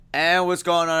And what's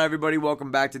going on, everybody?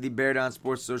 Welcome back to the Bear Down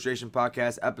Sports Association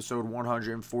podcast, episode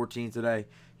 114 today.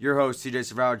 Your host,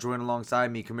 CJ Savaro, joined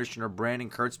alongside me, Commissioner Brandon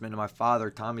Kurtzman, and my father,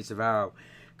 Tommy Savaro.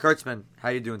 Kurtzman, how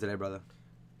you doing today, brother?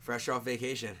 Fresh off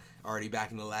vacation. Already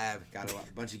back in the lab. Got a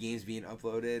bunch of games being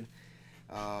uploaded.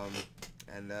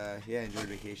 Enjoyed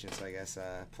vacation. So I guess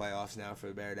playoffs now for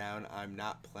the Bear Down. I'm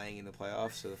not playing in the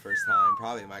playoffs for the first time,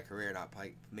 probably in my career, not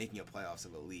making a playoffs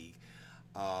of a league.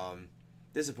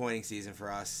 Disappointing season for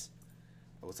us.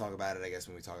 We'll talk about it, I guess,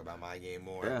 when we talk about my game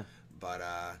more. Yeah. But,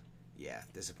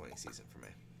 disappointing season for me.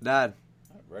 Dad.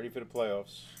 Ready for the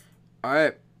playoffs. All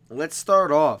right, let's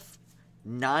start off.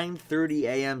 9:30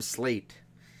 a.m. slate.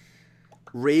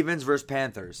 Ravens versus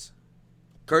Panthers.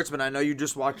 Kurtzman, I know you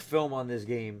just watched film on this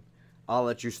game. I'll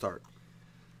let you start.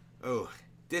 Oh,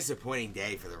 disappointing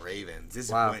day for the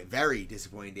Ravens. Wow. Very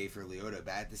disappointing day for Leota.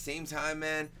 But at the same time,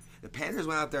 man, the Panthers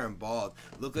went out there and balled.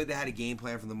 Looked like they had a game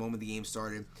plan from the moment the game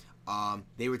started.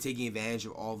 They were taking advantage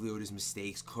of all of Leota's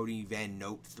mistakes. Cody Van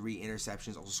Note, 3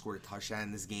 interceptions, also scored a touchdown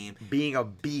in this game. Being a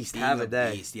beast, have a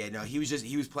day. Beast. Yeah, no, he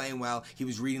was playing well. He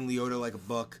was reading Leota like a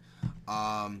book.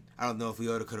 I don't know if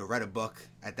Leota could have read a book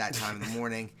at that time in the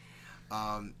morning.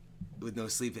 With no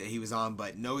sleep that he was on,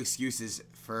 but no excuses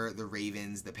for the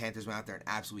Ravens. The Panthers went out there and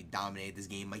absolutely dominated this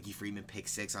game. Mikey Freeman picked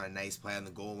 6 on a nice play on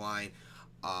the goal line.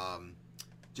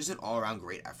 Just an all-around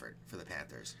great effort for the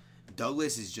Panthers.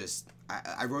 Douglas is just,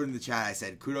 I wrote in the chat, I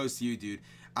said, kudos to you, dude.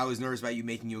 I was nervous about you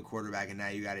making you a quarterback, and now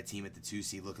you got a team at the 2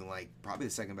 seed looking like probably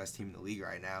the second best team in the league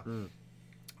right now,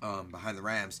 behind the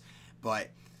Rams. But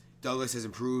Douglas has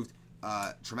improved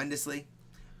tremendously.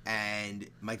 And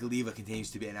Mike Oliva continues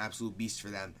to be an absolute beast for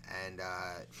them. And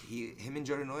him and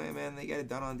Jordan Noya, man, they get it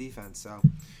done on defense. So,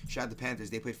 shout out to the Panthers.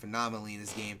 They played phenomenally in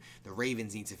this game. The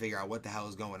Ravens need to figure out what the hell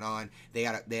is going on. They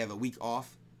have a week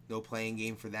off. No playing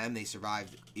game for them. They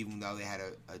survived, even though they had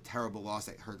a terrible loss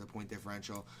that hurt the point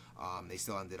differential. They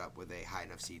still ended up with a high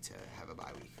enough seed to have a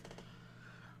bye week.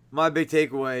 My big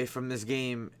takeaway from this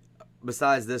game,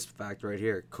 besides this fact right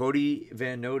here, Cody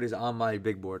Van Note is on my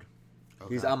big board.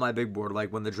 Okay. He's on my big board.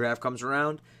 Like, when the draft comes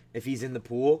around, if he's in the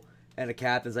pool and the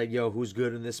captain's like, yo, who's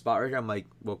good in this spot right here? I'm like,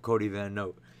 well, Cody Van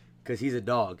Note. Because he's a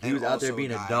dog. He was out there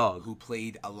being a dog. Who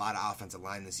played a lot of offensive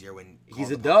line this year when he's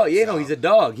a dog. Yeah, no, he's a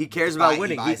dog. He cares about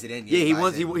winning. He buys it in.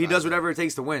 He does whatever it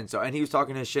takes to win. So, and he was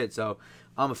talking his shit. So,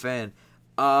 I'm a fan.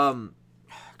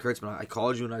 Kurtzman, I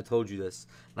called you and I told you this,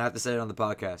 and I have to say it on the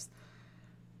podcast.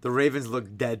 The Ravens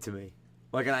look dead to me.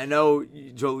 Like, and I know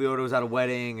Joe Leota was at a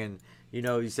wedding, and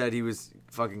he said he was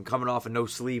fucking coming off of no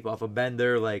sleep, off a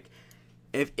bender. Like,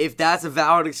 if that's a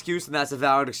valid excuse, then that's a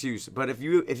valid excuse. But if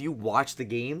you watch the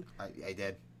game, I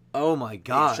did. Oh my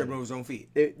god! He tripped over his own feet.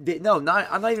 I'm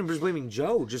not even just blaming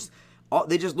Joe.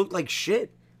 They just looked like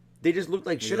shit. They just looked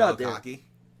like shit out there. Cocky?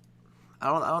 I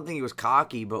don't think he was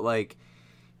cocky, but like,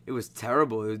 it was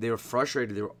terrible. They were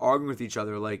frustrated. They were arguing with each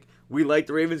other. Like, we liked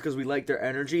the Ravens because we liked their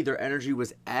energy. Their energy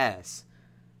was ass.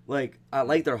 Like, I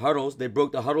like their huddles. They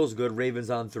broke the huddles good, Ravens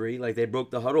on 3. Like, they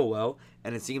broke the huddle well,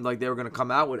 and it seemed like they were going to come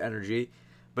out with energy.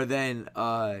 But then,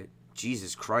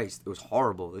 Jesus Christ, it was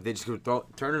horrible. They just could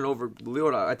turn it over.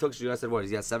 Leota, I told you, I said, what,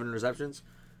 he's got 7 interceptions?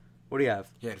 What do you have?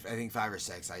 Yeah, I think 5 or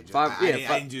 6. I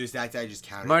didn't do this. I just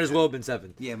counted. Might as well have been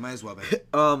 7. Yeah, might as well have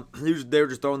been. They were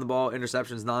just throwing the ball,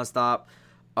 interceptions nonstop.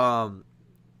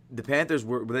 The Panthers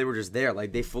were just there.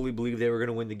 Like, they fully believed they were going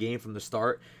to win the game from the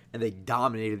start, and they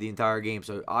dominated the entire game.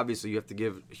 So, obviously, you have to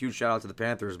give a huge shout-out to the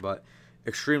Panthers, but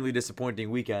extremely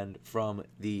disappointing weekend from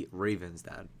the Ravens,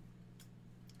 Dad.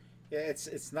 Yeah,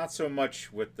 it's not so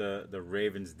much what the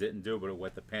Ravens didn't do, but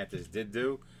what the Panthers did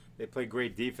do. They played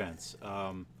great defense.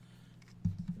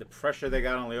 The pressure they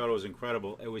got on Leota was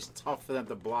incredible. It was tough for them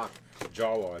to block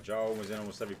Jawa. Jawa was in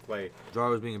almost every play.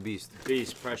 Jawa was being a beast.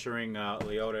 Pressuring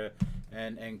Leota.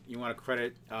 And you want to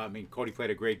credit, Cody played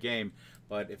a great game,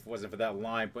 but if it wasn't for that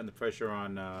line putting the pressure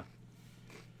on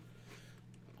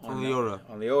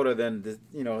Leota, then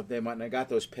they might not have got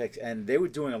those picks. And they were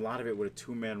doing a lot of it with a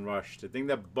 2-man rush. The thing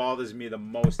that bothers me the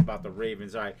most about the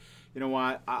Ravens, you know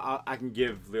what? I can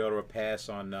give Leota a pass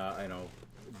on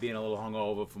being a little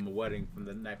hungover from a wedding from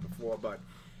the night before, but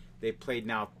they played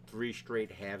now 3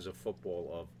 straight halves of football,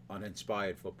 of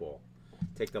uninspired football.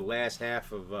 Take the last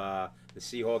half of the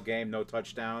Seahawks game, no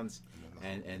touchdowns,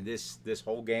 and this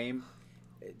whole game,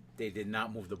 they did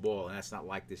not move the ball, and that's not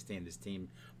like this team. This team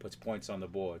puts points on the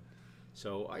board.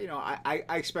 So, I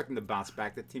expect them to bounce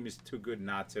back. The team is too good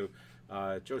not to.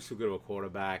 Joe's too good of a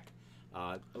quarterback.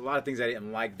 A lot of things I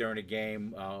didn't like during the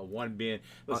game. One being,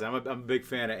 listen, I'm a big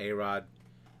fan of A-Rod.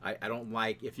 I don't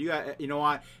like if you got, you know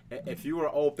what, if you were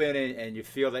open and you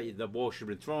feel that the ball should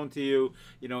have been thrown to you,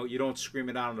 you know, you don't scream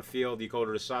it out on the field. You go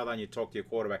to the sideline, you talk to your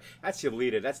quarterback. That's your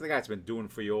leader. That's the guy that's been doing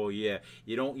for you all year.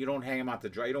 You don't hang him out to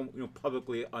dry. You don't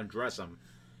publicly undress him.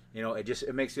 You know,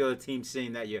 it makes the other team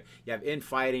seeing that you have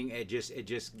infighting. It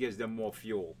just gives them more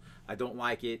fuel. I don't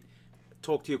like it.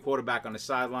 Talk to your quarterback on the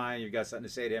sideline. You've got something to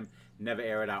say to him. Never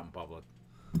air it out in public.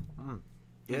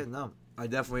 Yeah, no, I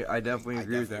definitely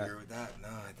agree with that.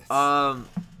 No,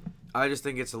 I just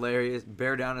think it's hilarious.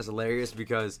 Bear Down is hilarious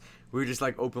because we just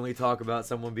like openly talk about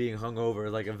someone being hungover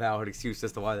like a valid excuse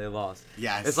as to why they lost.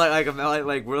 Yes. It's like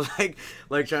we're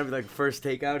like trying to be like first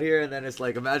take out here, and then it's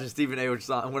like imagine Stephen A. went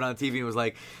on TV and was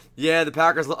like, yeah, the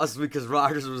Packers lost because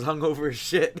Rodgers was hungover as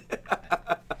shit.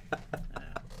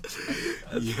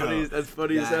 That's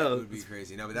funny as hell. That would be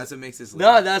crazy. No, but that's what makes this league.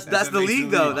 No, that's the league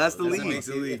though. That's the league.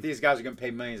 If these guys are gonna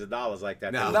pay millions of dollars like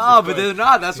that, No, but they're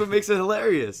not. That's what makes it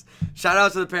hilarious. Shout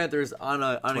out to the Panthers on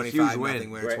a huge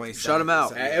win. Shut them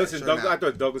out. Listen, I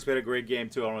thought Douglas played a great game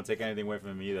too. I don't want to take anything away from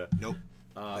him either. Nope.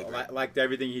 Liked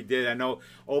everything he did. I know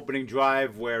opening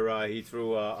drive where he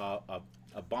threw a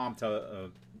bomb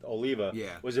to Oliva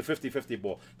was a 50-50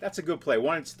 ball. That's a good play.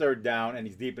 One, it's third down and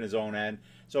he's deep in his own end.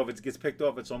 So if it gets picked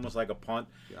off, it's almost like a punt.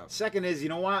 Yep. Second is, you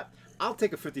know what? I'll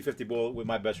take a 50-50 ball with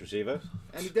my best receiver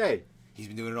any day. He's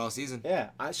been doing it all season.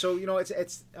 Yeah. So, you know, it's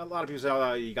a lot of people say,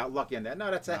 oh, you got lucky on that.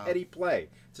 No, that's a heady play.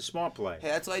 It's a smart play. Hey,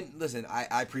 that's like, listen,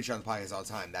 I preach on the podcast all the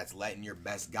time. That's letting your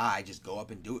best guy just go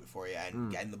up and do it for you and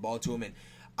getting the ball to him. And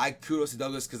I kudos to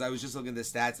Douglas because I was just looking at the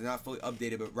stats. They're not fully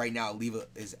updated, but right now, Oliva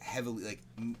is heavily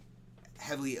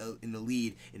in the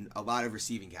lead in a lot of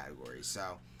receiving categories.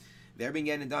 So they've been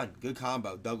getting it done. Good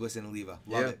combo, Douglas and Oliva.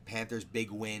 Love it. Panthers,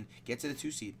 big win. Get to the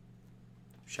 2 seed.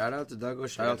 Shout out to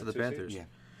Douglas. Shout out to the Panthers. Yeah.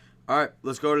 All right,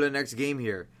 let's go to the next game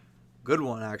here. Good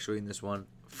one, actually, in this one.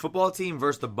 Football team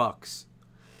versus the Bucks.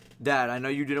 Dad, I know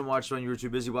you didn't watch when you were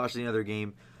too busy watching the other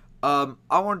game. I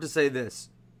wanted to say this.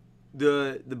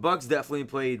 The Bucks definitely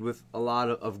played with a lot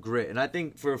of grit. And I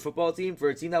think for a football team, for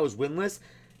a team that was winless,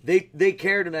 they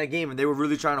cared in that game, and they were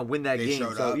really trying to win that game.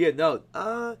 Showed so, up. yeah, no.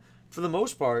 For the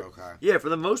most part. Okay. Yeah, for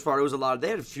the most part, it was a lot. They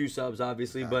had a few subs,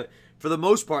 obviously, but for the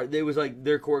most part, they was like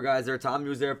their core guys there. Tommy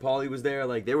was there. Paulie was there.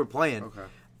 Like, they were playing. Okay.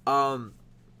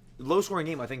 Low-scoring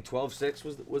game. I think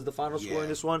 12-6 was the final score in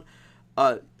this one.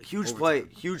 Huge Overtime.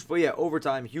 play. Yeah,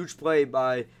 overtime. Huge play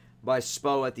by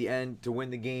Spo at the end to win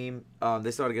the game.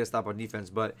 They still had to get a stop on defense,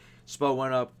 but Spo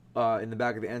went up in the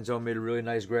back of the end zone, made a really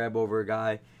nice grab over a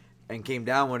guy, and came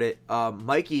down with it.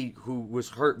 Mikey, who was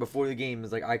hurt before the game,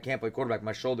 was like, I can't play quarterback.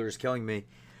 My shoulder is killing me.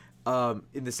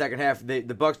 In the second half, the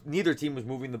Bucks, neither team was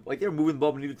moving they were moving the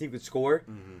ball, but neither team could score.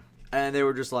 Mm-hmm. And they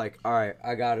were just like, all right,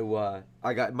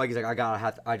 Mikey's like,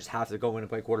 I just have to go in and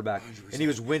play quarterback. 100%. And he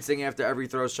was wincing after every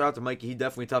throw. Shout out to Mikey. He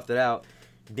definitely toughed it out.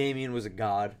 Damian was a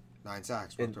god. 9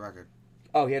 sacks. Broke the record.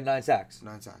 Oh, he had 9 sacks.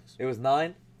 9 sacks. It was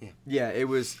 9? Yeah. Yeah, it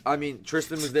was. I mean,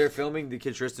 Tristan was there filming. The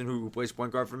kid Tristan, who plays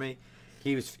point guard for me,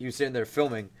 he was sitting there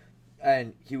filming,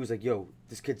 and he was like, yo,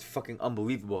 this kid's fucking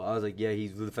unbelievable. I was like, yeah,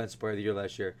 he's the defensive player of the year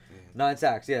last year. Yeah. 9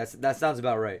 sacks. Yeah, that sounds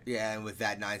about right. Yeah, and with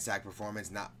that 9-sack performance,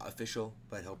 not official,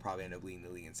 but he'll probably end up leading the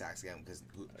league in sacks again because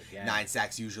 9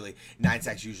 sacks usually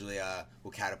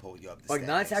will catapult you up the like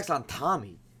standings. 9 sacks on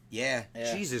Tommy. Yeah.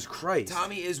 Jesus Christ.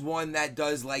 Tommy is one that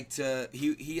does like to.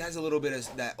 He has a little bit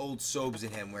of that old Sobes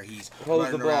in him where he's holds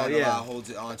running the ball, around a lot, holds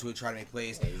it onto it, trying to make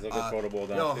plays. Yeah, he's looking to throw the ball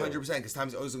downfield. No, 100%, because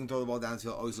Tommy's always looking to throw the ball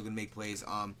downfield, always looking to make plays.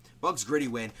 Bucks gritty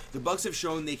win. The Bucks have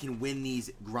shown they can win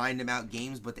these grind them out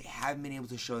games, but they haven't been able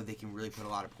to show that they can really put a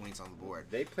lot of points on the board.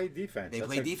 They play defense.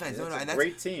 That's a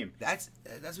great team. That's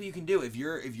what you can do if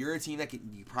you're a team that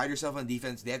you pride yourself on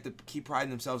defense. They have to keep priding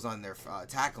themselves on their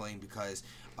tackling because.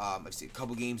 I've seen a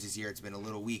couple games this year. It's been a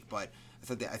little weak, but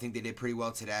I think they did pretty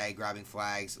well today, grabbing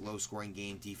flags, low-scoring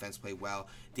game. Defense played well.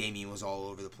 Damian was all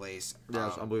over the place. Yeah,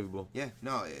 it's unbelievable. Yeah,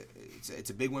 no,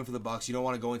 it's a big win for the Bucks. You don't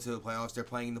want to go into the playoffs. They're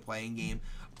playing in the playing game.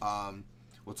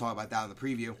 We'll talk about that in the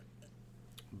preview.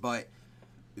 But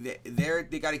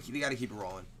they got to keep it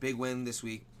rolling. Big win this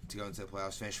week to go into the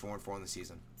playoffs. Finish 4-4 in the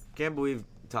season. Can't believe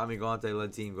Tommy Galante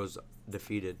led team goes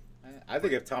defeated. I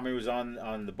think if Tommy was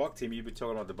on the Buck team, you'd be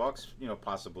talking about the Bucks,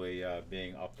 possibly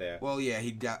being up there. Well, yeah,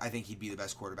 I think he'd be the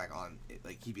best quarterback on.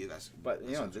 Like he'd be the best. But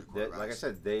like I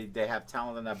said, they have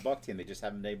talent in that Buck team. They just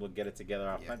haven't been able to get it together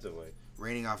offensively. Yeah.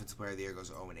 Reigning offensive player of the year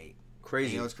goes 0-8. Crazy.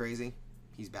 And you know what's crazy?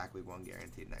 He's back week 1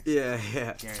 guaranteed next. Yeah.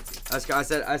 Guaranteed.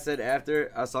 I said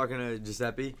after I was talking to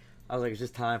Giuseppe, I was like, it's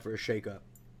just time for a shakeup.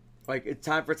 Like it's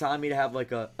time for Tommy to have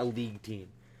like a league team.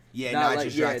 Yeah, not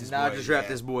just draft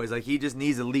his boys. Like he just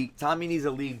needs a league. Tommy needs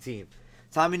a league team.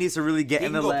 Tommy needs to really get He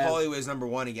in can the go lab. Paulie as number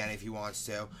 1 again if he wants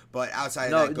to, but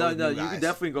outside No, of that, go with new you guys. can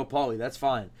definitely go Paulie. That's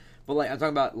fine. But like I'm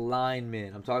talking about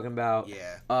linemen. I'm talking about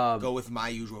Go with my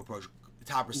usual approach.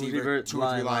 Top receiver, receiver, 2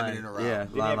 or 3 linemen in a row. Yeah.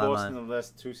 Did he have Boston in the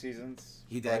last 2 seasons?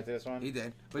 He prior did. to this one? He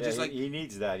did. But Yeah, just like he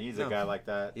needs that. He needs a guy like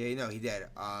that. yeah, he did.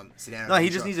 Sedano. No, he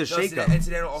just needs a shake-up. And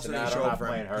Sedano also Sedano didn't show not up for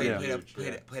him. playing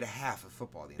hurt. Played a half of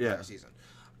football the entire season.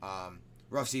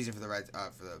 Rough season for the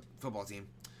for the football team.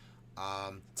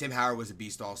 Tim Howard was a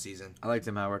beast all season. I like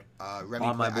Tim Howard. Remy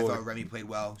On my I board. thought Remy played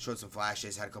well. Showed some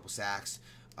flashes. Had a couple sacks.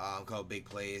 A couple big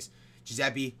plays.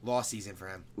 Giuseppe, lost season for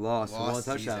him. Lost one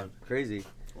touchdown. season. Crazy.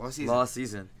 Lost season.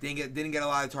 Season. Didn't get a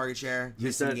lot of target share. He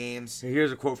Missed some said- games.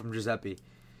 Here's a quote from Giuseppe.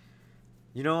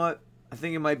 You know what? I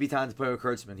think it might be time to play with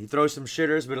Kurtzman. He throws some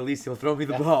shitters, but at least he'll throw me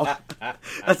the ball.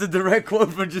 That's a direct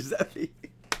quote from Giuseppe.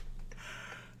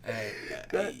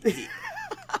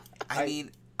 I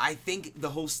mean, I think the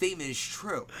whole statement is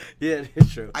true. Yeah,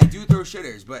 it's true. I do throw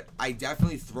shitters, but I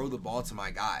definitely throw the ball to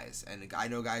my guys. And I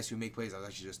know guys who make plays. I was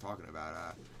actually just talking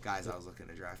about guys I was looking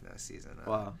to draft next season.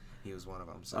 Wow. He was one of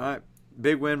them. So. All right.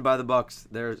 Big win by the Bucks.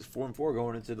 They're 4-4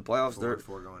 going into the playoffs.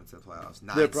 4-4 going into the playoffs.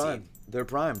 They're 9 primed. seed. They're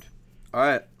primed. All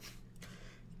right.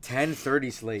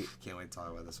 10:30 slate. Can't wait to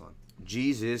talk about this one.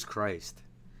 Jesus Christ.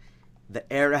 The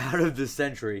air out of the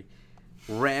century.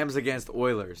 Rams against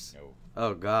Oilers. No.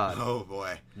 Oh, God. Oh,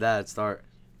 boy. That start.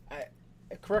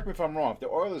 Correct me if I'm wrong. If the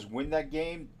Oilers win that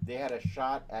game, they had a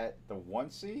shot at the 1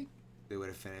 seed, They would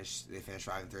have finished. They finished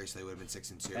 5-3, so they would have been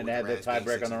 6-2. and they had the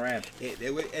tiebreak on the Rams. They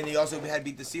would, and he also had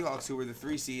beat the Seahawks, who were the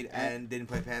 3 seed, and didn't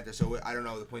play Panthers. So I don't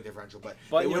know the point differential, but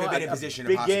they you would know, have been in a position.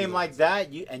 big to possibly game like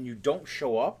that, you don't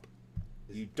show up.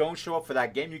 You don't show up for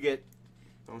that game. You get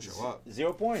don't show up.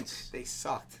 0 points. They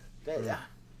sucked.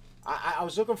 I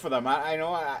was looking for them. I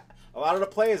know a lot of the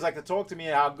players like to talk to me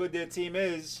how good their team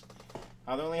is.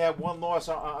 How they only have 1 loss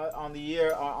on the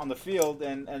year on the field,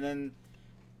 and then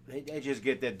they just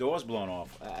get their doors blown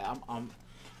off.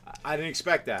 I didn't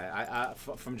expect that.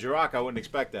 From Jirac, I wouldn't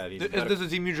expect that. Is this the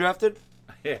team you drafted?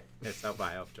 Yeah, it's help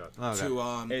by help, Chuck.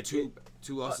 Okay. Two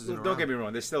losses in a row. Don't get me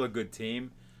wrong; they're still a good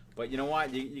team, but you know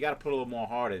what? You got to put a little more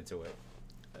heart into it.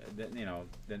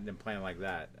 Than playing like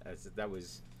that. That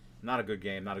was not a good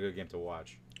game. Not a good game to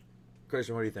watch.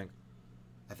 Christian, what do you think?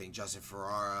 I think Justin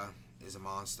Ferrara is a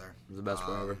monster. He's the best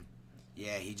player ever.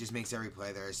 Yeah, he just makes every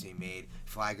play there is to be made.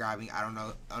 Flag grabbing, I don't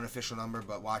know unofficial number,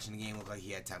 but watching the game looked like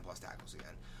he had 10 plus tackles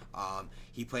again.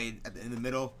 He played in the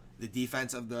middle. The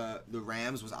defense of the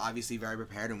Rams was obviously very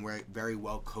prepared and very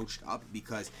well coached up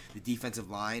because the defensive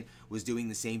line was doing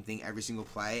the same thing every single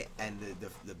play, and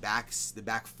the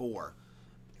back 4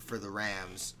 for the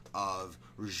Rams of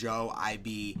Rougeau,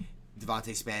 IB,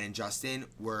 Devontae Spann, and Justin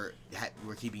were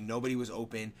keeping nobody was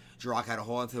open. Jirac had to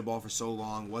hold onto the ball for so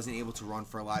long, wasn't able to run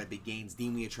for a lot of big gains.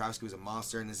 Dean Wiatrowski was a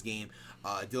monster in this game.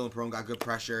 Dylan Perone got good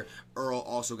pressure. Earl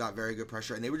also got very good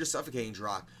pressure, and they were just suffocating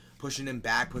Jirac, pushing him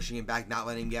back, not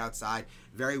letting him get outside.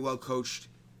 Very well coached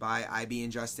by IB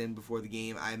and Justin before the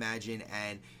game, I imagine,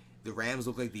 and the Rams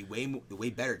look like the way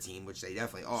better team, which they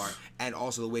definitely are, and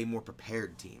also the way more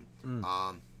prepared team.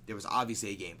 There was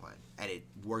obviously a game plan, and it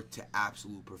worked to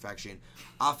absolute perfection.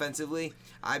 Offensively,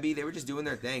 IB, they were just doing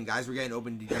their thing. Guys were getting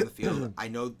open down the field. I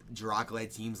know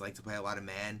Jirac-led teams like to play a lot of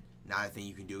man. Not a thing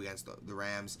you can do against the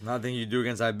Rams. Nothing you do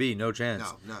against IB. No chance.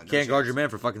 No Can't guard chance. your man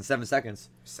for fucking 7 seconds.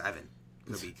 7.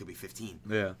 Could be 15.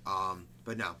 Yeah.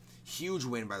 But no, huge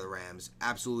win by the Rams.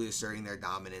 Absolutely asserting their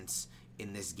dominance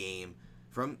in this game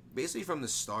from the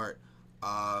start.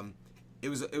 It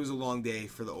was a long day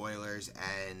for the Oilers,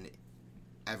 and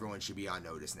everyone should be on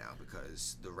notice now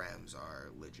because the Rams are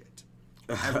legit.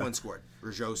 Everyone scored.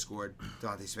 Rougeau scored.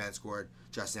 Devontae Spann scored.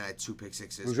 Justin had 2 pick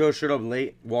sixes. Rougeau showed up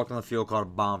late, walked on the field, caught a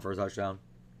bomb for a touchdown.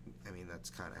 I mean,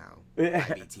 that's kind of how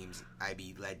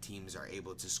IB-led teams are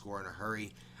able to score in a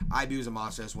hurry. IB was a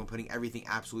monster when putting everything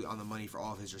absolutely on the money for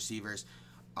all of his receivers.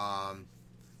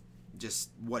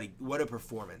 Just what a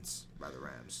performance by the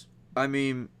Rams. I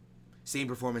mean, Same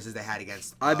performance as they had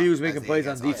against IB was as making they plays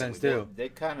on against us. defense too. They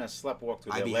kind of sleptwalked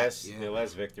through IB, their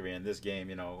last victory in this game.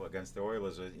 Against the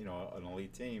Oilers, an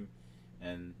elite team,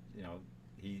 and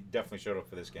he definitely showed up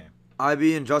for this game.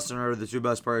 IB and Justin are the 2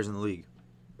 best players in the league.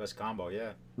 Best combo,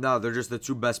 yeah. No, they're just the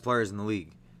 2 best players in the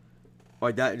league.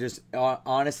 Like that, just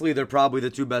honestly, they're probably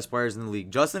the 2 best players in the league.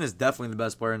 Justin is definitely the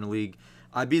best player in the league.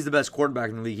 IB's the best quarterback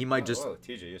in the league. He might just. Oh,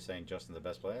 TJ, you're saying Justin's the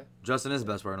best player? Justin is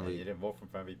the best player in the And you league. didn't vote for him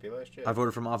for MVP last year? I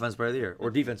voted for him Offensive Player of the Year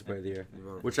or Defensive Player of the Year, You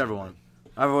voted for whichever one.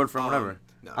 I voted for him whatever.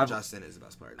 No, Justin is the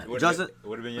best player. It Justin-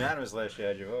 would have been unanimous last year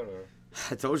had you voted.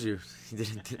 I told you, he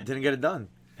didn't get it done.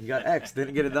 He got X,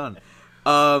 didn't get it done.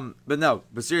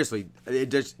 But seriously,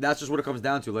 that's just what it comes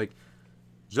down to. Like,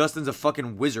 Justin's a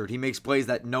fucking wizard. He makes plays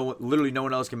that literally no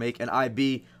one else can make, and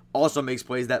IB also makes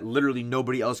plays that literally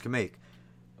nobody else can make.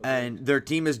 And their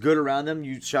team is good around them.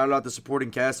 You shout out the supporting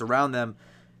cast around them.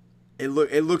 It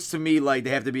looks to me like they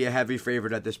have to be a heavy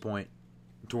favorite at this point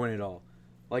to win it all.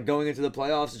 Like, going into the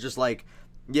playoffs, it's just like,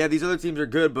 yeah, these other teams are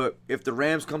good, but if the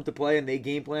Rams come to play and they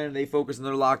game plan and they focus and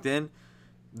they're locked in,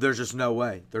 there's just no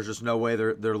way. There's just no way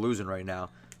they're losing right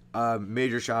now.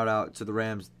 Major shout out to the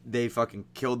Rams. They fucking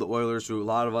killed the Oilers, who a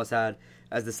lot of us had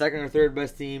as the second or third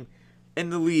best team in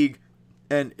the league,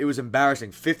 and it was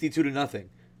embarrassing, 52-0.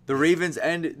 The Ravens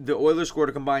and the Oilers scored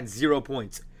a combined 0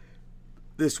 points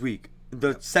this week.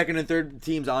 The second and third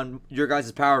teams on your guys'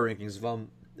 power rankings,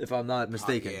 if I'm not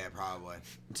mistaken. Yeah, probably.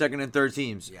 Second and third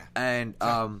teams. Yeah. And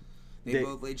they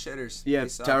both laid shitters. Yeah, They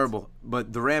sucked. terrible.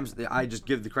 But the Rams, I just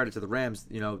give the credit to the Rams.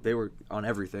 You know, they were on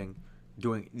everything,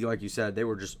 doing, like you said, they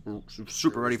were just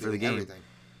super ready for the game. Everything.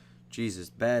 Jesus,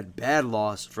 bad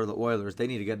loss for the Oilers. They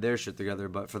need to get their shit together.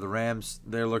 But for the Rams,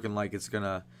 they're looking like it's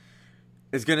gonna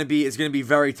be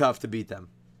very tough to beat them.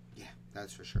 Yeah,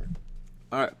 that's for sure.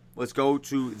 All right, let's go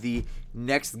to the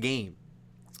next game.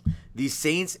 The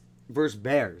Saints versus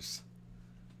Bears.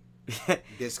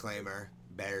 Disclaimer: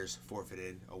 Bears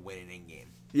forfeited a winning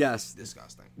game. Yes,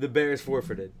 Disgusting. the Bears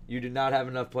forfeited. You did not have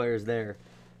enough players there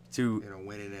to In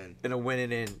a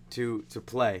winning in. to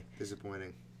play.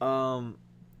 Disappointing.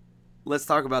 Let's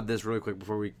talk about this really quick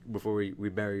before we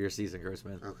bury your season,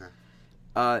 Kurtzman.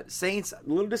 Okay. Saints, a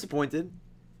little disappointed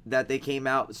that they came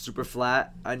out super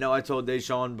flat. I know I told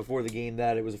Deshaun before the game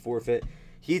that it was a forfeit.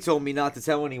 He told me not to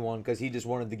tell anyone because he just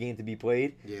wanted the game to be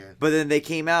played. Yeah. But then they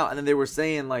came out and then they were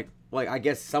saying like I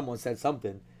guess someone said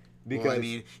something because Well, I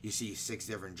mean, you see 6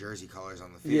 different jersey colors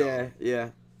on the field. yeah,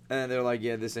 and they're like,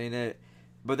 yeah, this ain't it.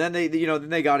 But then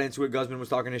they got into it. Guzman was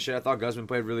talking his shit. I thought Guzman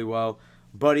played really well.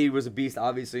 Buddy was a beast,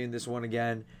 obviously, in this one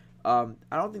again. I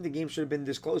don't think the game should have been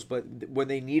this close, but when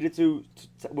they needed to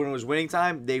when it was winning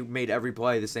time, they made every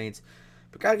play, the Saints.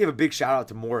 But gotta give a big shout out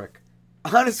to Morick.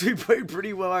 Honestly, played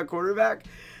pretty well at quarterback,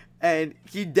 and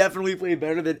he definitely played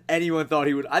better than anyone thought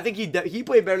he would. I think he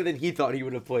played better than he thought he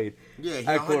would have played. Yeah,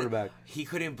 at quarterback. He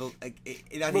couldn't. He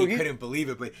couldn't believe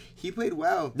it, but he played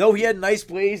well. No, he had nice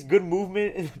plays, good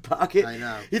movement in the pocket. I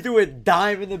know. He threw a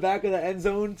dime in the back of the end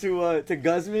zone to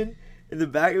Guzman in the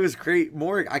back. It was great.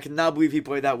 Morick, I cannot believe he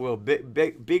played that well.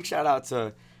 Big shout out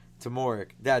to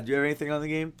Morick. Dad, do you have anything on the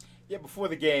game? Yeah, before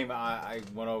the game, I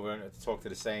went over to talk to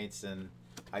the Saints, and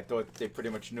I thought they pretty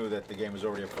much knew that the game was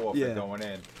already a forfeit going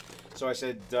in. So I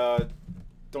said,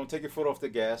 don't take your foot off the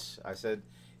gas. I said,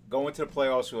 go into the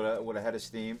playoffs with a head of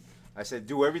steam. I said,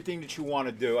 do everything that you want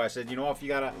to do. I said, if you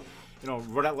got to,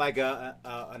 run it like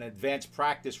an advanced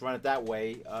practice, run it that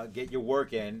way, get your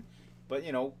work in. But,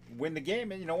 win the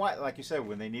game. And you know what? Like you said,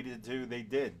 when they needed to, they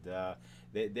did.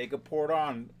 They could pour it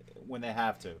on when they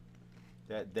have to.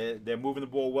 They're moving the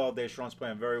ball well. Deshaun's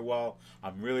playing very well.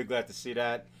 I'm really glad to see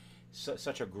that.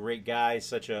 Such a great guy,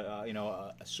 such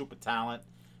a super talent,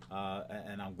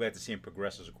 and I'm glad to see him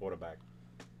progress as a quarterback.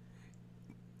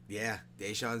 Yeah,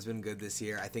 Deshaun's been good this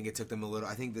year. I think it took them a little.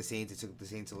 I think it took the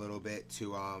Saints a little bit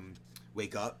to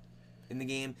wake up in the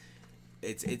game.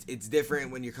 It's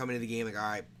different when you're coming to the game like, all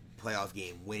right, playoff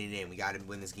game, winning in. We got to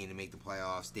win this game to make the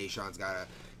playoffs. Deshaun's got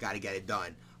to get it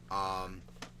done.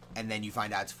 And then you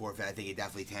find out it's forfeit. I think it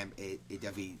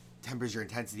definitely tempers your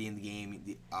intensity in the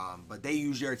game. But they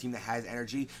usually are a team that has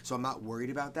energy, so I'm not worried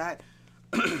about that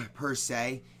per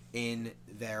se in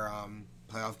their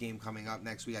playoff game coming up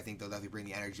next week. I think they'll definitely bring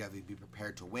the energy, definitely be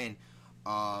prepared to win.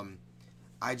 I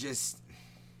don't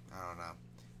know.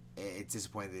 It's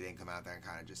disappointing they didn't come out there and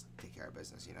kind of just take care of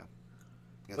business,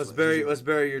 Let's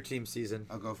bury your team season.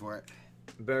 I'll go for it.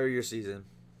 Bury your season.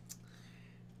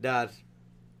 Dad,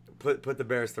 put the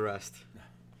Bears to rest.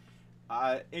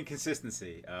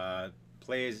 Inconsistency.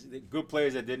 Good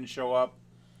players that didn't show up.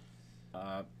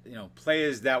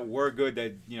 Players that were good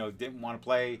that didn't want to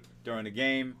play during the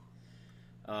game.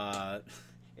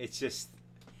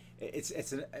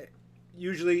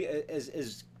 Usually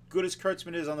as good as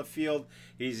Kurtzman is on the field,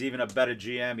 he's even a better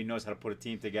GM. He knows how to put a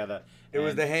team together. It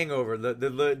was the hangover.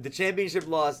 The championship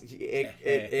loss.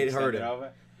 It hurt him.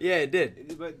 Over. Yeah, it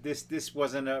did. But this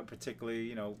wasn't a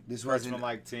particularly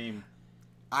Kurtzman-like team.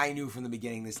 I knew from the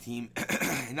beginning this team,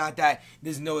 not that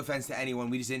there's no offense to anyone,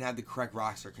 we just didn't have the correct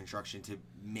roster construction to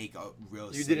make a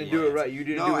real. You didn't do it right. You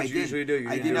didn't do what you usually do.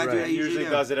 I did not do it. He usually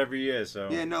does it every year. So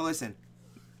yeah, no, listen.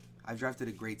 I've drafted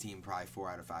a great team probably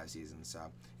 4 out of 5 seasons, so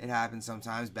it happens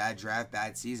sometimes. Bad draft,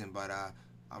 bad season, but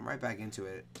I'm right back into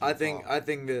it. I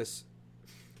think this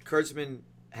Kurtzman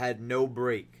had no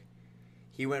break.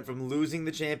 He went from losing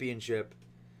the championship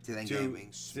To then getting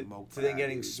smoked. to then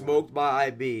getting smoked by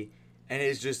IB, and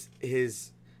it's just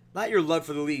his, not your love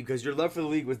for the league, because your love for the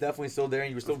league was definitely still there, and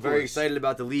you were still very excited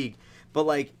about the league, but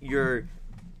like your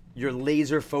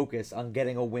laser focus on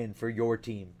getting a win for your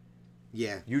team.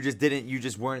 Yeah. You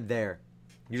just weren't there.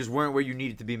 You just weren't where you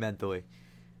needed to be mentally.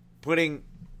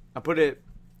 I put it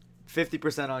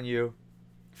 50% on you,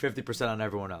 50% on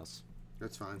everyone else.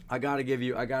 That's fine. I gotta give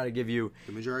you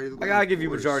the majority of the blame. I gotta give you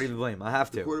majority of the blame. I have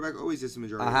to. The quarterback always gets the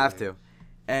majority. I have to.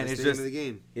 And That's it's the just name of the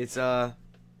game.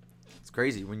 It's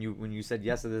crazy when you said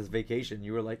yes to this vacation.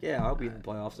 You were like, yeah, I'll be in the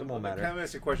playoffs. It won't matter. Can I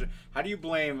ask you a question? How do you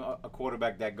blame a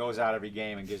quarterback that goes out every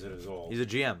game and gives it his all? He's a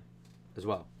GM as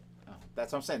well. Oh,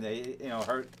 that's what I'm saying. They,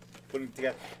 hurt putting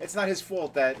together. It's not his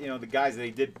fault that the guys that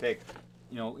he did pick,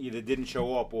 either didn't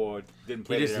show up or didn't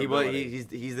play.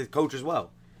 He's the coach as well.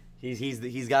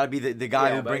 He's got to be the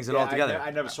guy who brings it all together. I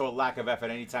never saw a lack of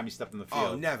effort anytime he stepped on the field.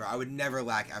 Oh, never. I would never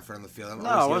lack effort on the field.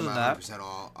 No, it wasn't that. 100%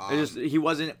 all. He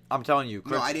wasn't. I'm telling you.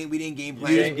 No, we didn't game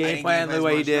plan. You didn't game plan the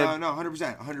way he did. No,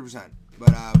 100%.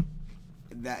 But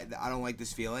that I don't like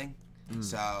this feeling.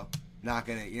 So you're not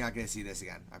gonna see this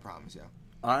again. I promise you.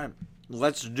 All right,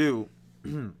 let's do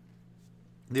the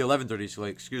 11:30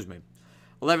 slate. Excuse me,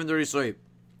 11:30 slate.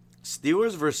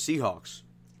 Steelers versus Seahawks.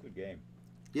 Good game.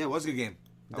 Yeah, it was a good game.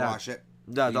 I watched it.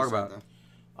 Talk about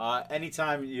it.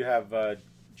 Anytime you have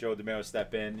Joe DeMeo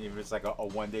step in, even if it's like a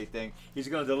one-day thing, he's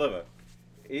going to deliver.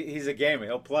 He's a gamer.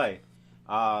 He'll play.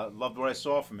 Loved what I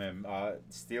saw from him.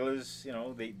 Steelers,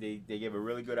 they gave a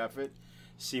really good effort.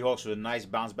 Seahawks with a nice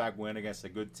bounce-back win against a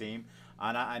good team.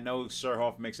 And I know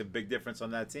Surhoff makes a big difference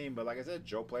on that team, but like I said,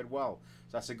 Joe played well.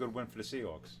 So that's a good win for the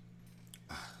Seahawks.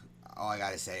 All I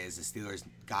got to say is the Steelers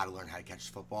got to learn how to catch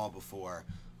football before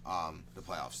the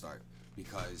playoffs start.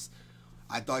 Because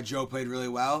I thought Joe played really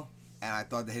well, and I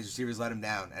thought that his receivers let him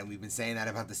down. And we've been saying that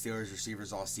about the Steelers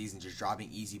receivers all season, just dropping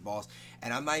easy balls.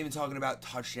 And I'm not even talking about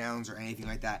touchdowns or anything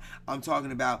like that. I'm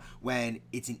talking about when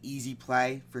it's an easy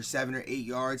play for 7 or 8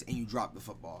 yards and you drop the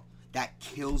football. That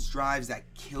kills drives,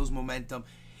 that kills momentum.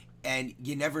 And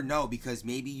you never know, because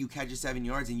maybe you catch it 7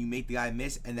 yards and you make the guy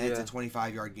miss, and then it's a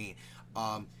 25-yard gain.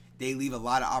 They leave a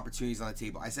lot of opportunities on the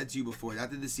table. I said to you before, not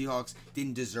that the Seahawks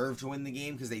didn't deserve to win the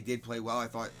game, because they did play well. I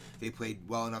thought they played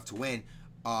well enough to win.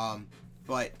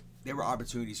 But there were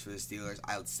opportunities for the Steelers.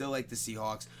 I still like the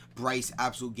Seahawks. Bryce,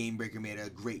 absolute game breaker, made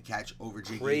a great catch over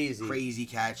Jake. Crazy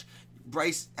catch.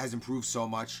 Bryce has improved so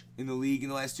much in the league in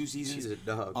the last 2 seasons. He's a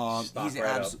dog. He's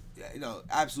an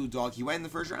absolute dog. He went in the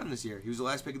first round this year. He was the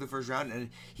last pick of the first round, and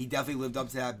he definitely lived up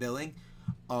to that billing.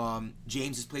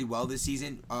 James has played well this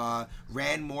season.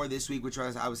 Ran more this week, which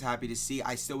I was happy to see.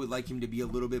 I still would like him to be a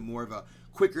little bit more of a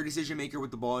quicker decision maker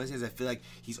with the ball in his hands. I feel like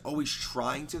he's always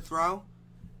trying to throw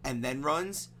and then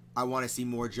runs. I want to see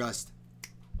more just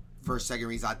first, second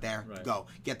reads out there. Right. Go.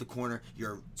 Get the corner.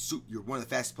 You're one of the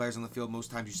fastest players on the field.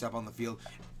 Most times you step on the field.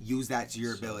 Use that to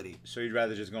your ability. So you'd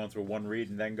rather just go through one read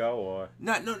and then go? Or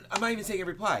No, I'm not even saying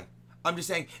every play. I'm just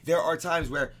saying there are times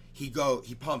where he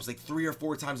pumps like 3 or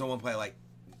 4 times on one play. Like,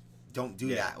 don't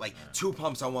do that. Like 2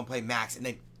 pumps on one play max, and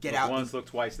then get out. Once, look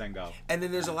twice, then go. And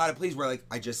then there's a lot of plays where, like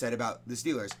I just said about the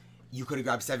Steelers, you could have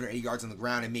grabbed 7 or 8 yards on the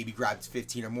ground and maybe grabbed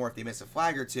 15 or more if they miss a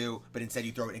flag or 2, but instead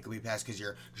you throw an incomplete pass because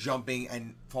you're jumping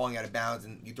and falling out of bounds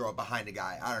and you throw it behind a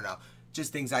guy. I don't know.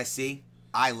 Just things I see.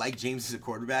 I like James as a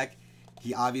quarterback.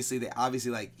 They obviously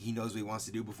like he knows what he wants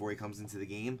to do before he comes into the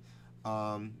game.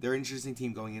 They're an interesting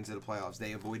team going into the playoffs.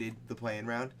 They avoided the play-in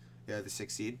round. They're the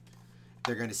 6th seed.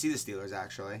 They're going to see the Steelers,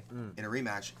 actually, in a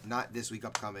rematch. Not this week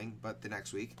upcoming, but the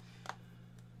next week.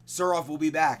 Surhoff will be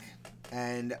back.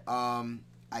 And I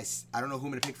don't know who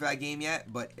I'm going to pick for that game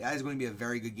yet, but that is going to be a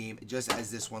very good game, just as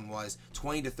this one was.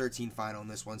 20-13 final in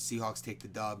this one. Seahawks take the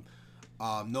dub.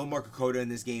 No Mark Kokoda in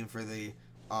this game for the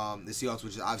Seahawks,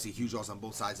 which is obviously a huge loss on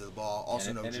both sides of the ball.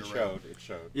 Also, no Jerome. It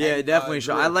showed. Yeah, it definitely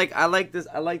showed. I like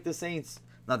the Saints.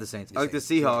 Not the Saints. I like the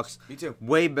Seahawks. Me too.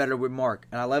 Way better with Mark,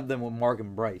 and I love them with Mark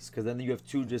and Bryce, because then you have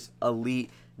 2 just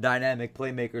elite, dynamic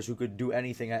playmakers who could do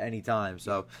anything at any time.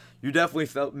 So you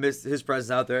definitely missed his presence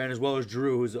out there, and as well as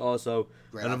Drew, who's also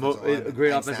a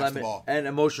great offensive lineman and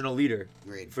emotional leader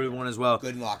for the one as well.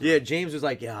 Good locker. Yeah, James was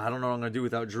like, I don't know what I'm gonna do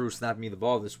without Drew snapping me the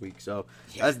ball this week. So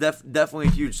that's definitely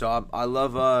huge. So I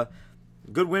love.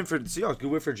 Good win for the Seahawks.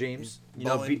 Good win for James.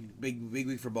 Big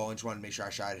week for Bolin. Just wanted to make sure I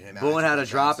shouted him out. Bolin had a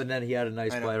drop, and then he had a nice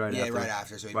play right after. Yeah, right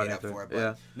after, so he made up for it.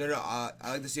 But no, I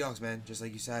like the Seahawks, man. Just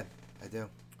like you said, I do.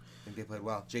 I think they played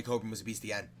well. Jake Coburn was a beast at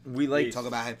the end. We talk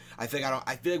about him. I feel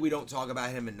like we don't talk about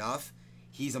him enough.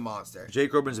 He's a monster.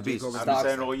 Jake Coburn's a beast. I've been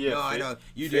saying all year. No, I know.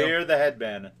 You fear the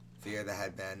headband. Fear the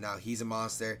headband. No, he's a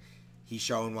monster. He's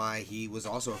showing why he was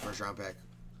also a first-round pick.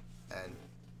 And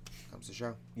Comes to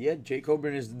show. Yeah, Jake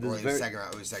Coburn is Or in the very, second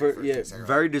round. It was second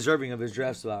very deserving of his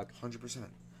draft stock. 100%.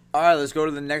 All right, let's go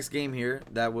to the next game here.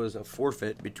 That was a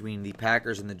forfeit between the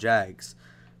Packers and the Jags.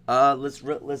 Let's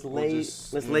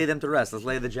lay them to rest. Let's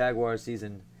lay the Jaguars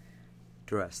season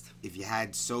to rest. If you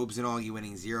had Sobes and Augie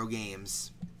winning 0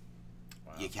 games,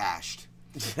 you cashed.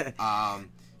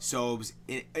 Sobes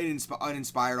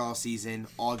uninspired all season.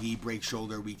 Augie breaks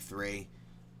shoulder week 3.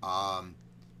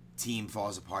 Team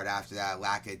falls apart after that.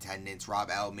 Lack of attendance. Rob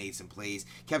L made some plays,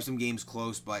 kept some games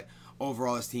close, but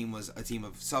overall his team was a team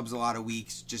of subs a lot of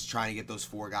weeks, just trying to get those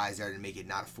 4 guys there to make it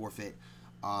not a forfeit.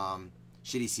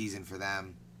 Shitty season for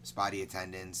them. Spotty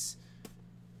attendance,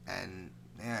 and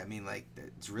yeah, I mean, like,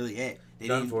 that's really it.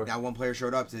 Not one player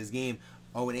showed up to this game.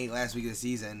 0-8 last week of the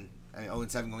season. I mean,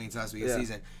 0-7 going into last week of the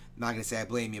season. I'm not gonna say I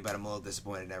blame you, but I'm a little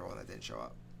disappointed in everyone that didn't show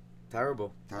up.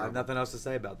 Terrible. I have nothing else to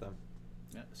say about them.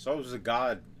 Yeah, so was a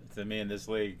god to me in this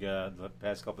league the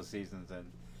past couple of seasons,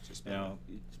 and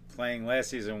playing last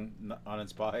season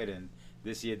uninspired, and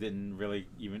this year didn't really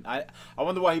even. I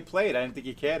wonder why he played. I didn't think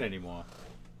he cared anymore.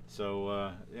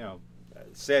 So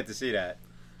sad to see that.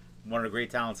 One of the great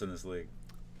talents in this league.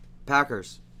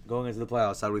 Packers going into the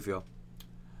playoffs. How do we feel?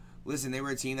 Listen, they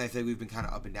were a team that I think we've been kind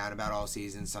of up and down about all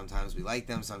season. Sometimes we like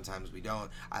them, sometimes we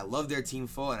don't. I love their team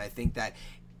full, and I think that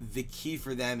the key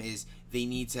for them is they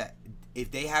need to, if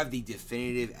they have the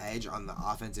definitive edge on the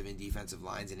offensive and defensive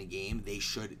lines in a game, they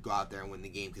should go out there and win the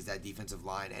game, because that defensive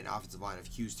line and offensive line of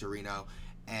Hughes, Torino,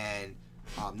 and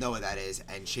Noah, that is,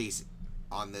 and Chase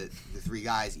on the 3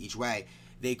 guys each way,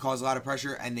 they cause a lot of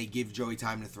pressure, and they give Joey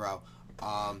time to throw.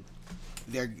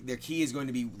 Their key is going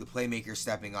to be the playmakers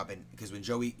stepping up, and because when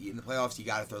Joey in the playoffs, you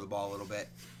got to throw the ball a little bit.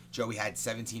 Joey had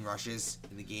 17 rushes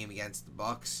in the game against the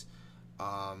Bucks,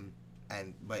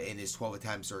 but in his 12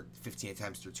 attempts or 15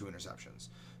 attempts through 2 interceptions.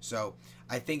 So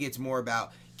I think it's more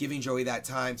about giving Joey that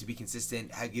time to be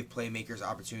consistent, give playmakers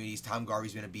opportunities. Tom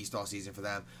Garvey's been a beast all season for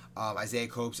them. Isaiah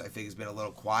Copes, I think, has been a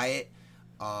little quiet.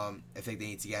 I think they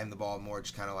need to get him the ball more,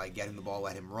 just kind of like get him the ball,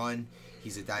 let him run.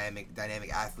 He's a dynamic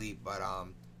athlete, but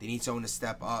they need someone to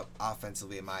step up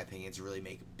offensively, in my opinion, to really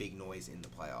make big noise in the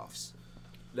playoffs.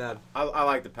 Dad. I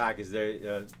like the Packers.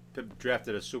 They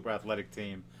drafted a super athletic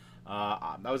team.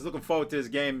 I was looking forward to this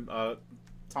game.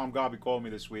 Tom Garvey called me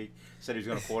this week, said he was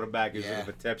going to quarterback. He was looking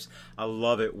for tips. I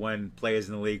love it when players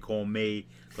in the league call me,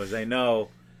 because they know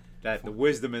that the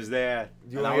wisdom is there.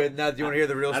 Do you want to hear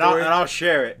the real story? And I'll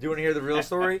share it. Do you want to hear the real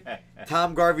story?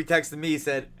 Tom Garvey texted me. He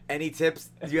said, "Any tips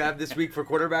you have this week for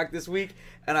quarterback this week?"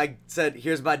 And I said,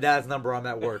 "Here's my dad's number. I'm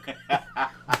at work."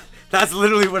 That's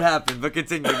literally what happened. But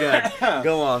continue.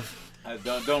 Go on.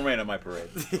 Don't rain on my parade.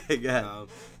 No,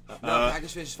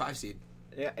 Packers finished 5 seed.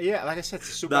 Yeah. Like I said, it's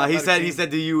a super. No, he said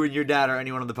to you and your dad or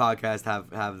anyone on the podcast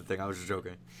have the thing. I was just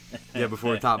joking. Yeah,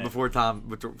 before Tom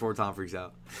freaks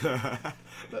out.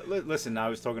 Listen, I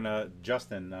was talking to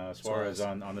Justin Suarez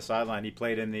on the sideline. He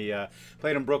played in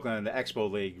Brooklyn in the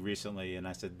Expo League recently, and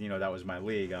I said, that was my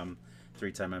league. I'm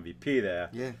 3-time MVP there.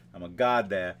 Yeah, I'm a god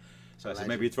there. So I said,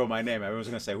 maybe you throw my name. Everyone's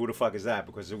gonna say, who the fuck is that?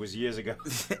 Because it was years ago.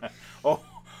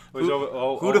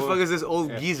 Who the fuck is this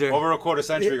old geezer? Over a quarter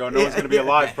century ago. No one's gonna be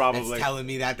alive probably. That's telling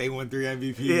me that they won 3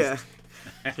 MVPs.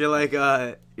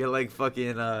 Yeah, you're like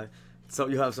fucking. So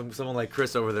you have someone like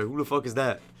Chris over there. Who the fuck is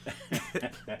that?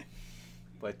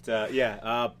 But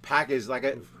Packers,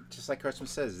 just like Kurtzman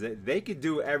says, they could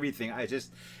do everything.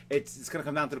 It's gonna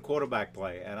come down to the quarterback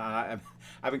play. And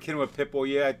I've been kidding with Pip all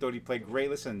year. I thought he played great.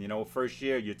 Listen, first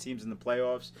year your team's in the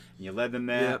playoffs and you led them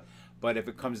there. Yep. But if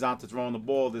it comes down to throwing the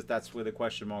ball, that's where the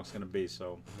question mark's going to be.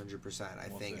 So 100%. I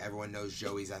think everyone knows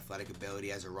Joey's athletic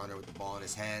ability as a runner with the ball in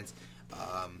his hands.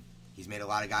 He's made a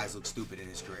lot of guys look stupid in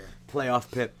his career. Playoff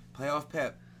Pip.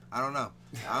 I don't know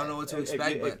what to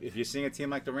expect. But if you're seeing a team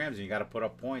like the Rams and you got to put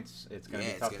up points, it's going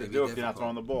to be tough to do if you're not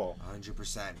throwing the ball.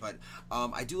 100%. But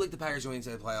I do like the Packers going into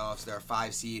the playoffs. They're a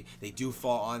 5 seed. They do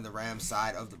fall on the Rams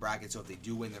side of the bracket. So if they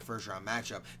do win their first round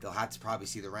matchup, they'll have to probably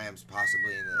see the Rams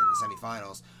possibly in the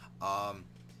semifinals.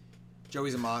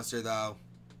 Joey's a monster though.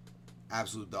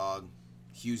 Absolute dog.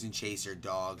 Hughes and Chase are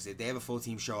dogs. If they have a full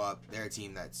team show up, they're a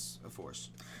team that's a force.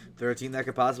 They're a team that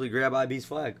could possibly grab IB's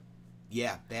flag.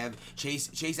 Yeah, they have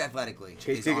Chase athletically.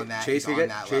 Chase could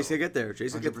get there.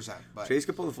 Chase 100%. Chase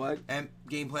could pull the flag. And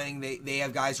game planning, they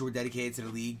have guys who are dedicated to the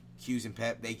league. Hughes and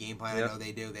Pep, they game plan. Yep. I know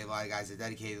they do. They have a lot of guys that are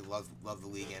dedicated, love the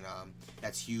league, and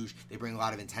that's huge. They bring a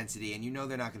lot of intensity, and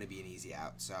they're not going to be an easy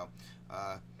out. So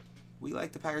we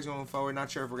like the Packers going forward. Not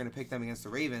sure if we're going to pick them against the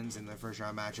Ravens in the first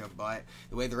round matchup, but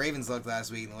the way the Ravens looked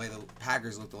last week and the way the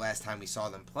Packers looked the last time we saw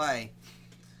them play,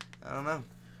 I don't know.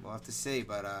 We'll have to see.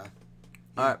 But all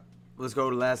right, let's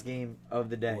go to the last game of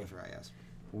the day.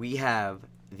 We have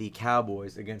the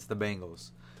Cowboys against the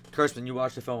Bengals. Kurtzman, you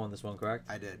watched the film on this one, correct?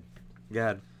 I did. Go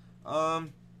ahead.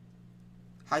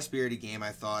 High spirited game.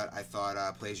 I thought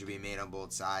plays were being made on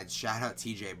both sides. Shout out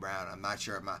T.J. Brown. I'm not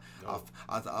sure.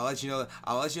 I'll let you know.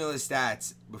 I'll let you know the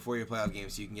stats before your playoff game,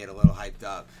 so you can get a little hyped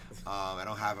up. I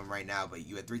don't have them right now, but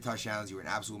you had 3 touchdowns. You were an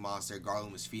absolute monster.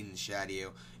 Garland was feeding the shit out of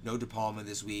you. No De Palma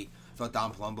this week. I thought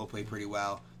Don Palumbo played pretty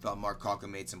well. I thought Mark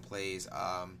Calkin made some plays.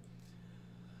 I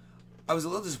was a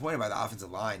little disappointed by the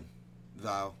offensive line,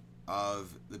 though,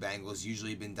 of the Bengals.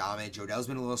 Usually been dominant. Jodell's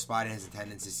been a little spotty in his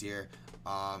attendance this year.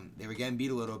 They were getting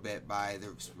beat a little bit by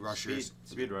the rushers.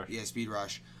 Speed rush. Yeah, speed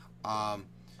rush.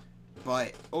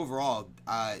 But overall,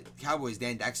 Cowboys,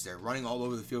 Dan Dexter, running all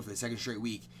over the field for the second straight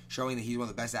week, showing that he's one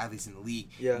of the best athletes in the league,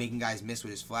 making guys miss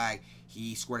with his flag.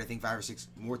 He scored, I think, 5 or 6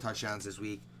 more touchdowns this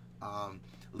week.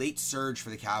 Late surge for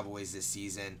the Cowboys this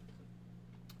season.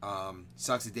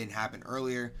 Sucks it didn't happen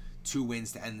earlier. 2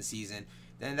 wins to end the season.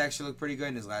 Dan Dexter looked pretty good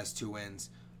in his last 2 wins.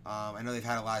 I know they've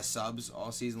had a lot of subs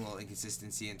all season, a little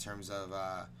inconsistency in terms of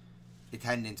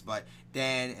attendance, but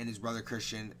Dan and his brother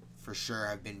Christian, for sure,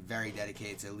 have been very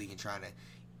dedicated to the league and trying to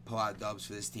pull out dubs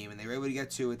for this team, and they were able to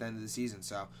get 2 at the end of the season.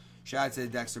 So, shout out to the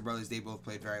Dexter brothers. They both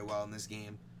played very well in this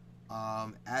game.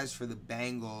 As for the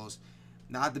Bengals,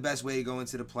 not the best way to go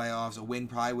into the playoffs. A win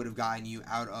probably would have gotten you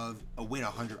out of a win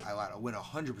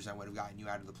 100% would have gotten you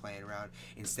out of the playing round.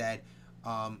 Instead,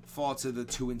 fall to the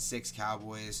 2-6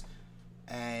 Cowboys,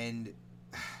 and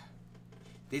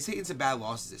they've taken some bad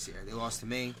losses this year. They lost to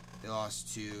me. They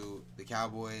lost to the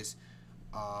Cowboys.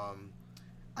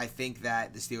 I think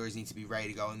that the Steelers need to be ready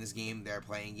to go in this game. They're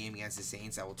playing a game against the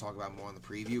Saints that we'll talk about more in the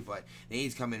preview, but they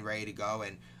need to come in ready to go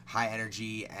and high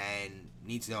energy and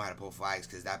need to know how to pull flags,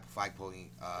 because that flag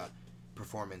pulling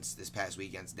performance this past week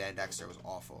against Dan Dexter was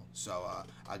awful. So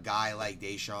a guy like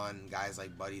Deshaun, guys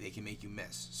like Buddy, they can make you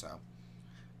miss. So,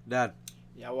 Dad.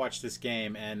 Yeah, I watched this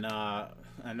game, and I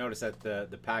noticed that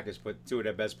the Packers put 2 of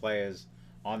their best players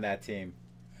on that team.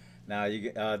 Now,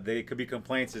 they could be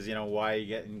complaints as, why are you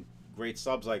getting great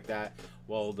subs like that?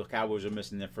 Well, the Cowboys are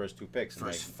missing their first 2 picks.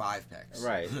 First 5 picks.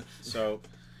 Right. So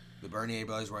the Bernier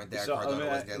brothers weren't there. So, Cardona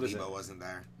wasn't there. Lebo wasn't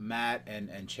there. Matt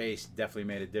and Chase definitely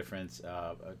made a difference.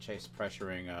 Chase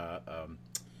pressuring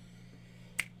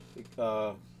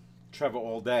Trevor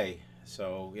all day.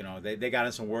 So, they got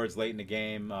in some words late in the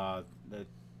game. I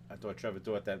thought Trevor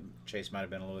thought that Chase might have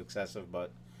been a little excessive,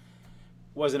 but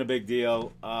wasn't a big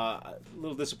deal. A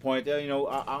little disappointed.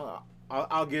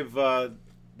 I'll give the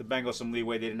Bengals some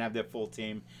leeway. They didn't have their full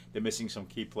team. They're missing some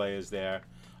key players there,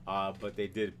 but they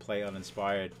did play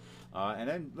uninspired. And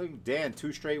then look, Dan,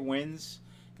 2 straight wins.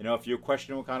 If you're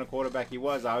questioning what kind of quarterback he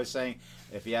was, I was saying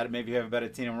if he had maybe have a better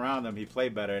team around him, he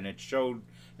played better, and it showed.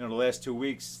 The last 2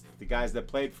 weeks, the guys that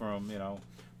played for him,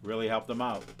 really helped him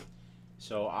out.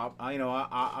 So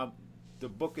the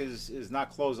book is not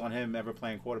closed on him ever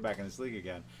playing quarterback in this league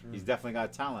again. He's definitely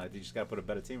got talent. You just got to put a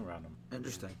better team around him.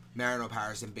 Interesting. Marino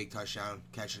Patterson, big touchdown,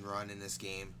 catch and run in this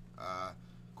game.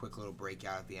 Quick little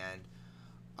breakout at the end.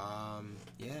 I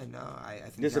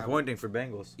think Disappointing for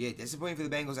Bengals. Yeah, disappointing for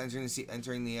the Bengals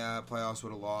entering the playoffs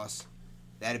with a loss.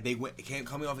 They had a big win.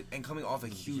 Coming off a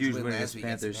huge win last week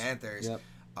against the Panthers. Yep.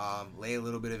 Lay a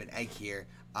little bit of an egg here.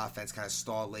 Offense kind of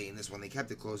stalled late in this one. They kept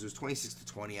it close. It was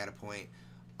 26-20 at a point.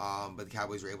 But the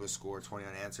Cowboys were able to score 20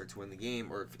 unanswered to win the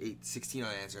game, or 16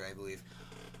 unanswered, I believe.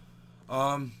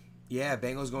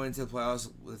 Bengals going into the playoffs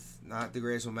with not the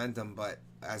greatest momentum, but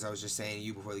as I was just saying to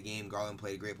you before the game, Garland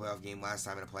played a great playoff game last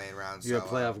time in a playing round. You have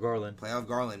playoff Garland. Playoff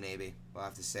Garland, maybe. We'll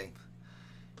have to see.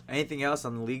 Anything else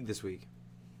on the league this week?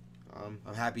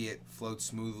 I'm happy it floats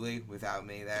smoothly without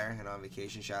me there and on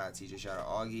vacation. Shout out TJ, shout out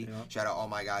Augie, shout out all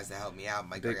my guys that helped me out.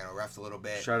 Mike Gargano refed a little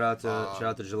bit. Shout out to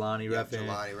Jelani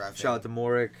refing. Shout out to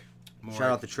Morik. Shout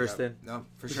out to Tristan. Yep. No,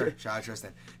 for sure. Shout out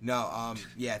Tristan. No,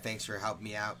 thanks for helping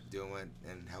me out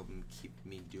and helping keep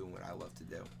me doing what I love to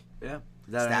do. Yeah.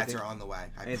 Stats are on the way.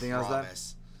 Anything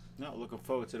else? No, looking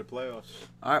forward to the playoffs.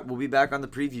 All right, we'll be back on the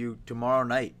preview tomorrow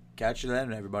night. Catch you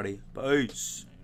then, everybody. Peace.